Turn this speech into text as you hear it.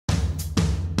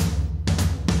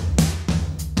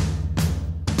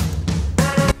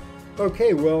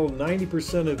Okay, well,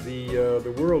 90% of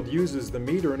the world uses the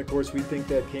meter, and of course we think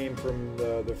that came from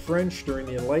the French during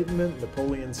the Enlightenment,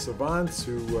 Napoleon's savants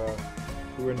who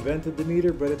invented the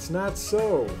meter, but it's not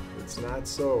so. It's not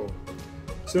so.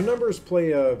 So numbers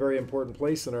play a very important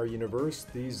place in our universe.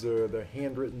 These are the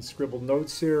handwritten scribbled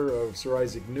notes here of Sir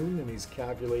Isaac Newton, and he's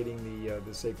calculating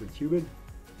the sacred cubit.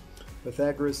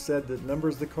 Pythagoras said that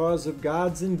numbers the cause of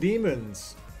gods and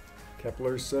demons.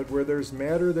 Kepler said where there's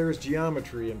matter, there's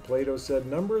geometry, and Plato said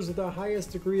numbers are the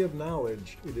highest degree of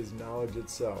knowledge. It is knowledge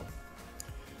itself.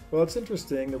 Well, it's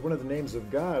interesting that one of the names of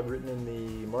God written in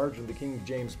the margin of the King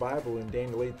James Bible in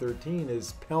Daniel 8:13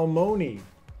 is Palmoni.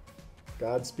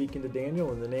 God speaking to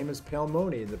Daniel, and the name is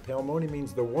Palmoni. The Palmoni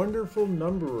means the wonderful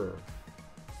numberer,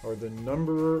 or the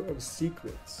numberer of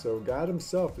secrets. So God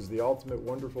himself is the ultimate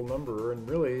wonderful numberer, and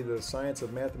really the science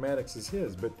of mathematics is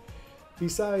his. But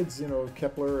besides,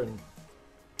 Kepler and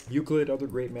Euclid, other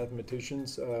great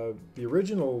mathematicians, the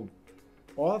original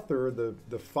author,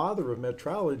 the father of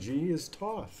metrology, is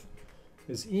Thoth,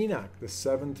 is Enoch, the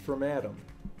seventh from Adam.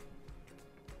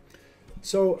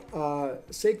 So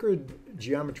Sacred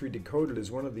Geometry Decoded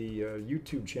is one of the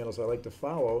YouTube channels I like to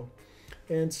follow.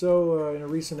 And so in a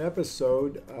recent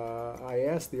episode, I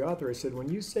asked the author, I said,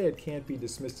 when you say it can't be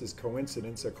dismissed as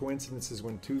coincidence, a coincidence is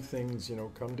when two things,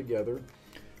 come together.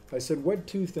 I said, what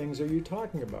two things are you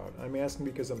talking about? I'm asking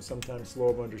because I'm sometimes slow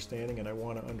of understanding and I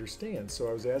want to understand. So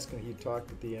I was asking, he talked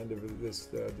at the end of this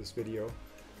video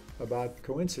about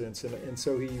coincidence. And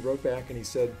so he wrote back and he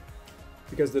said,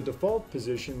 because the default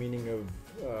position, meaning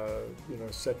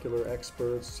of secular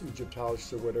experts,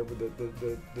 Egyptologists or whatever,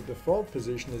 the default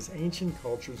position is ancient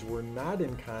cultures were not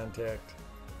in contact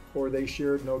or they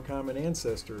shared no common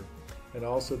ancestor. And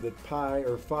also that pi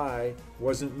or phi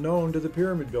wasn't known to the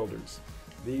pyramid builders.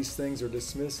 These things are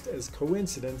dismissed as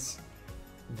coincidence,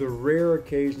 the rare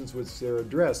occasions which they're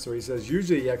addressed. So he says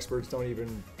usually experts don't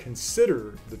even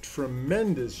consider the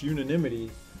tremendous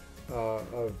unanimity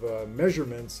of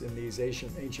measurements in these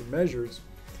ancient measures.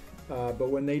 But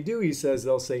when they do, he says,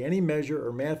 they'll say any measure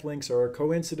or math links are a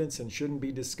coincidence and shouldn't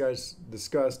be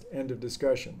discussed, end of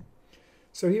discussion.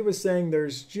 So he was saying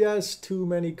there's just too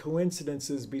many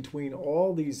coincidences between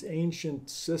all these ancient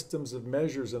systems of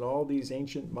measures and all these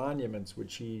ancient monuments,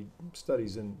 which he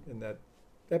studies in that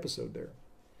episode there.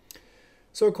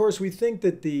 So, of course, we think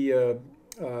that the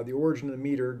origin of the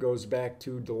meter goes back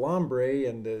to Delambre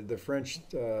and the French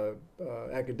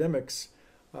academics.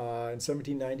 In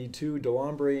 1792,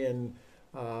 Delambre and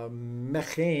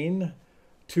Metre,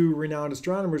 two renowned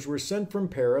astronomers, were sent from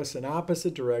Paris in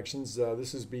opposite directions.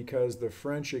 This is because the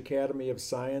French Academy of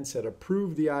Science had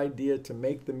approved the idea to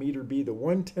make the meter be the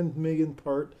 1/10 millionth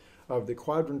part of the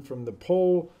quadrant from the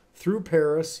pole through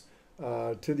Paris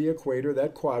to the equator,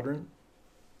 that quadrant.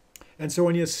 And so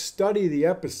when you study the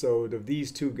episode of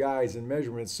these two guys in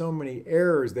measurements, so many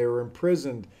errors, they were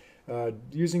imprisoned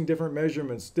using different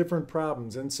measurements, different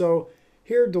problems. And so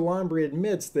here Delambre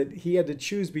admits that he had to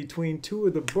choose between two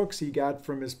of the books he got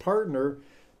from his partner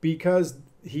because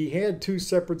he had two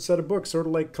separate set of books, sort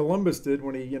of like Columbus did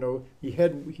when he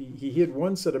hid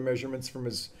one set of measurements from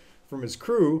his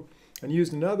crew and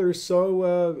used another.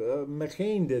 So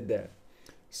Metre did that.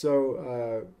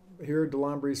 So here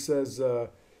Delambre says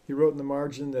he wrote in the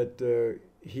margin that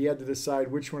he had to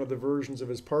decide which one of the versions of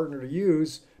his partner to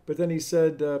use. But then he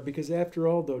said, because after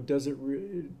all, though, does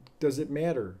it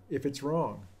matter if it's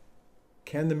wrong?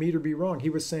 Can the meter be wrong?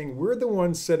 He was saying, we're the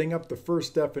ones setting up the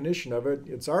first definition of it.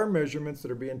 It's our measurements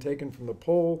that are being taken from the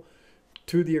pole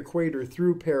to the equator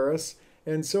through Paris.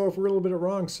 And so if we're a little bit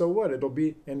wrong, so what? It'll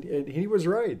be, and he was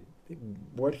right.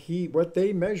 What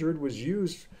they measured was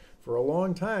used for a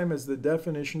long time as the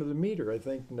definition of the meter. I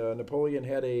think Napoleon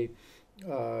had a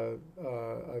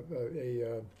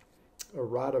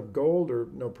rod of gold, or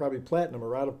no, probably platinum, a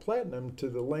rod of platinum to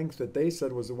the length that they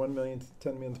said was the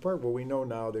 1/10 millionth part. Well, we know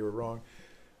now they were wrong.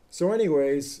 So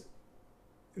anyways,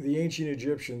 the ancient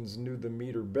Egyptians knew the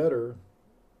meter better,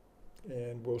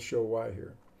 and we'll show why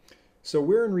here. So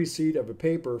we're in receipt of a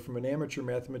paper from an amateur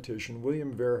mathematician,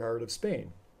 Willem Verhart of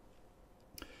Spain.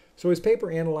 So his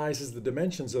paper analyzes the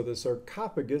dimensions of the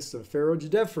sarcophagus of Pharaoh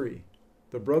Djedefre,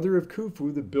 the brother of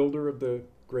Khufu, the builder of the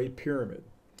Great Pyramid.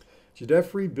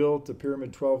 Djedefre built the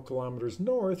pyramid 12 kilometers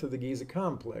north of the Giza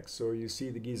complex. So you see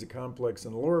the Giza complex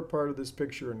in the lower part of this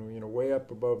picture, and way up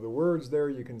above the words there,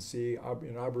 you can see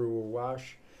in Abu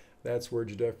Awash, that's where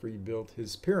Djedefre built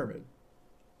his pyramid.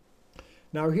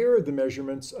 Now here are the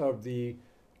measurements of the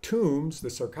tombs, the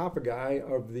sarcophagi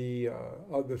of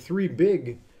the three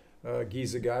big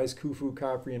Giza guys, Khufu,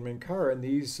 Khafre, and Menkaure, and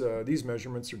these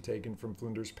measurements are taken from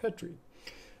Flinders Petrie.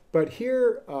 But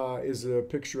here is a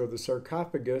picture of the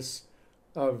sarcophagus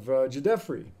of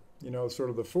Djedefre, sort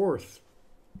of the fourth,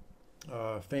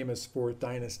 famous fourth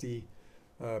dynasty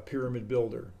pyramid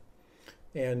builder.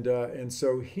 And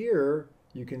so here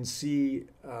you can see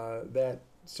that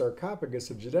sarcophagus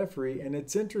of Djedefre, and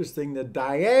it's interesting, the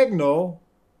diagonal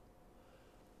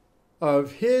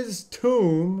of his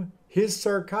tomb, his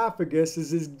sarcophagus,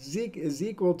 is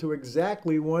equal to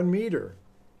exactly 1 meter.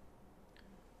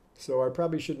 So I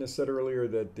probably shouldn't have said earlier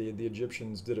that the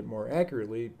Egyptians did it more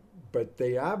accurately, but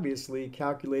they obviously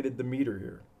calculated the meter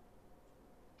here.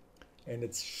 And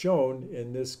it's shown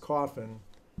in this coffin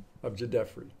of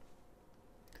Djedefre.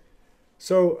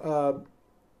 So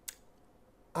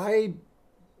I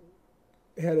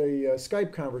had a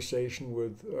Skype conversation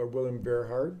with Willem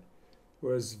Verhart,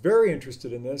 was very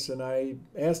interested in this, and I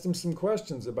asked him some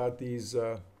questions about these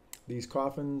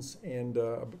coffins and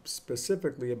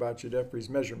specifically about Djedefre's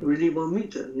measurement. Really 1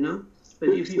 meter, But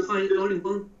if you find only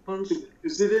one...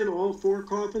 Is it in all 4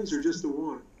 coffins or just the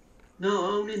one? No,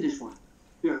 only in this one.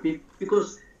 Yeah.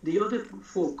 Because the other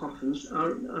 4 coffins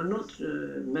are not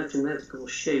mathematical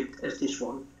shaped as this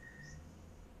one.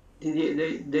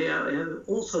 They have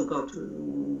also got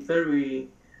very...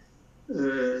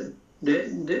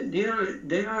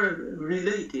 They are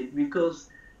related because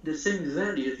the same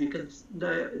values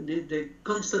they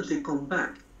constantly come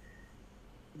back.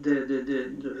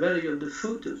 The value of the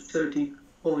foot of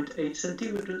 30.8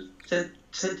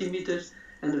 centimeters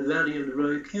and the value of the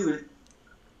royal cubit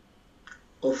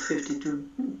of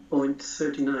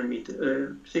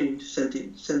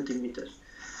 52.39 centimeters.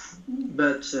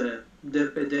 But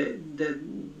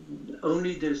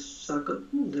only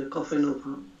the coffin of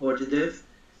Horjedef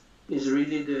is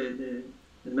really the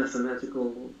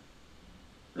mathematical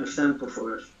sample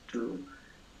for us,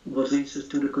 what leads us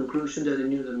to the conclusion that they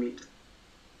knew the meter.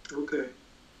 Okay.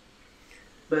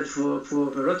 But for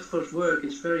Verhart's work,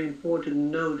 it's very important to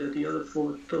know that the other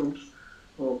 4 tombs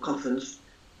or coffins,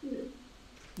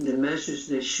 the measures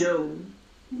they show,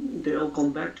 they all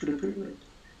come back to the pyramid.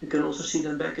 You can also see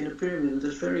them back in the pyramid, and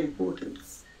that's very important.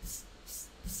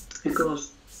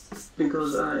 Because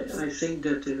I think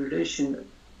that the relation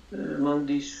among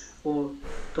these 4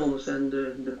 tombs and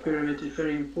the pyramid is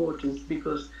very important,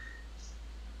 because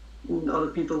other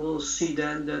people will see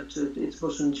then that it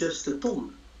wasn't just a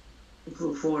tomb.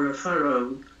 For a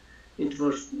pharaoh, it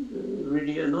was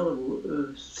really another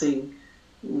thing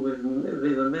with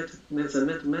a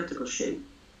mathematical shape.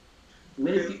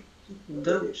 Many people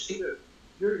don't see it.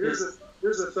 Here's a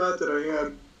thought that I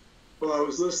had while I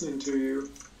was listening to you.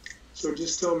 So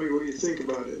just tell me what you think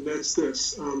about it. And that's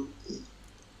this.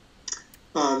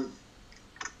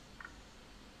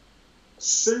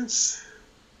 Since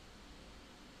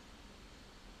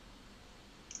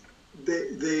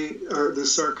the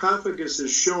sarcophagus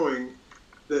is showing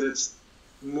that it's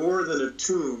more than a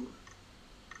tomb.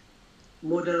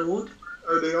 More than a what?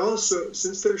 Are they also,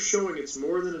 since they're showing it's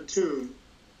more than a tomb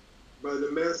by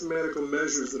the mathematical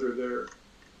measures that are there,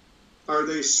 are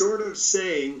they sort of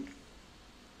saying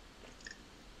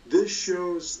this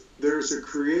shows there's a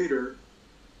creator,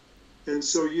 and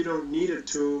so you don't need a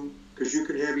tomb because you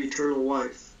can have eternal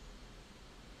life?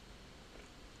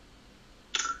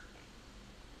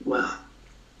 Well,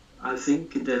 I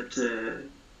think that,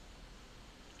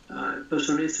 I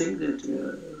personally think that,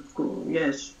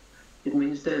 yes, it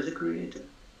means there's a creator.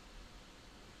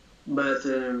 But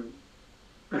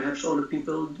perhaps other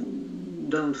people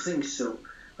don't think so.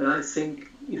 But I think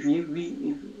I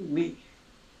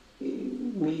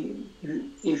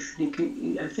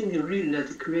think really that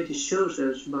the creator shows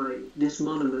us by this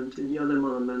monument and the other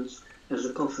monuments as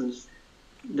the coffins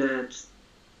that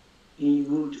he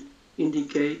would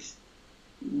indicate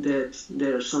that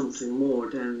there's something more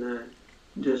than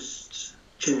just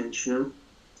change,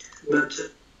 But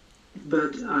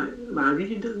I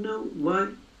really don't know why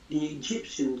the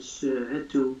Egyptians had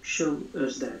to show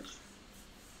us that.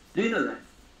 Do you know that?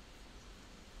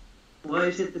 Why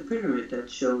is it the pyramid that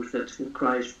shows that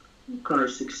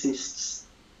Christ exists?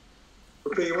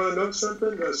 Okay, you want to know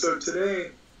something? So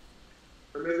today,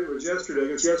 or maybe it was yesterday, I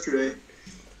guess yesterday,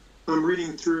 I'm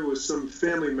reading through with some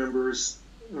family members.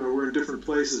 We're in different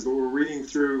places, but we're reading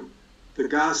through the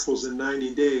Gospels in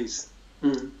 90 days.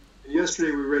 Mm-hmm.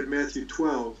 Yesterday we read Matthew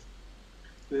 12.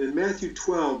 And in Matthew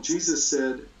 12, Jesus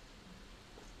said,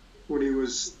 when he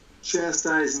was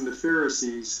chastising the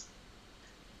Pharisees,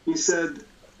 he said,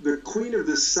 the queen of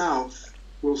the south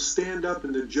will stand up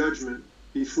in the judgment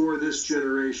before this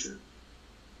generation.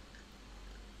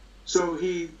 So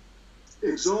he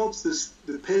exalts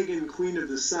the pagan queen of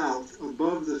the south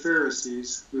above the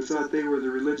Pharisees, who thought they were the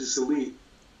religious elite.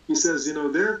 he says, you know,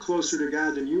 they're closer to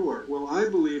God than you are. Well, I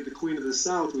believe the Queen of the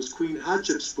South was Queen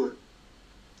Hatshepsut.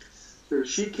 So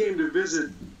she came to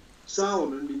visit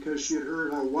Solomon because she had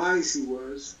heard how wise he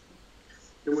was.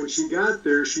 And when she got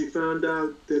there, she found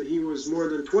out that he was more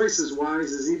than twice as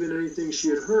wise as even anything she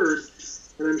had heard.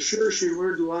 And I'm sure she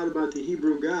learned a lot about the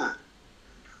Hebrew God.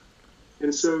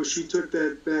 And so she took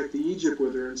that back to Egypt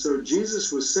with her. And so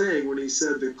Jesus was saying, when he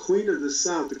said, the Queen of the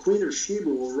South, the Queen of Sheba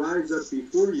will rise up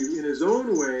before you, in his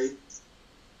own way,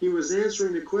 he was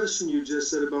answering the question you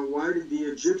just said about why did the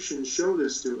Egyptians show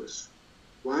this to us?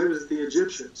 Why was it the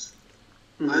Egyptians?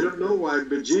 I don't know why,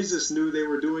 but Jesus knew they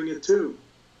were doing it too.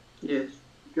 Yes.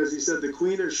 Because he said the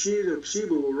Queen of Sheba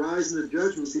will rise in the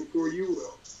judgment before you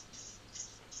will.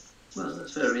 Well,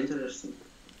 that's very interesting.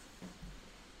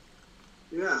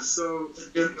 Yeah, so,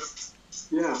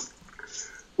 yeah.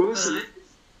 Well, listen,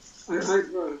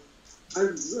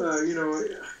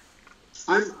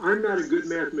 I'm not a good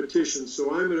mathematician,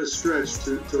 so I'm at a stretch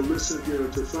to listen,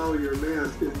 to follow your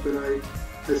math, but I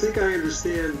think I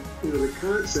understand, the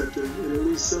concept and at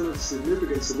least some of the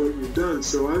significance of what you've done.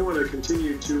 So I want to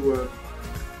continue to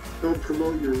help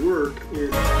promote your work.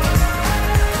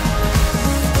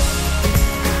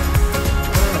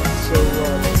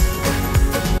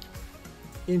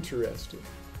 Interesting.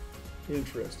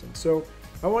 So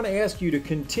I want to ask you to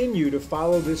continue to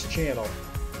follow this channel.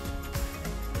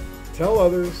 Tell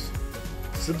others,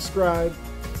 subscribe,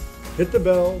 hit the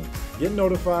bell, get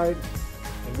notified,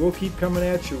 and we'll keep coming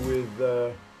at you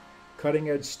with cutting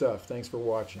edge stuff. Thanks for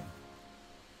watching.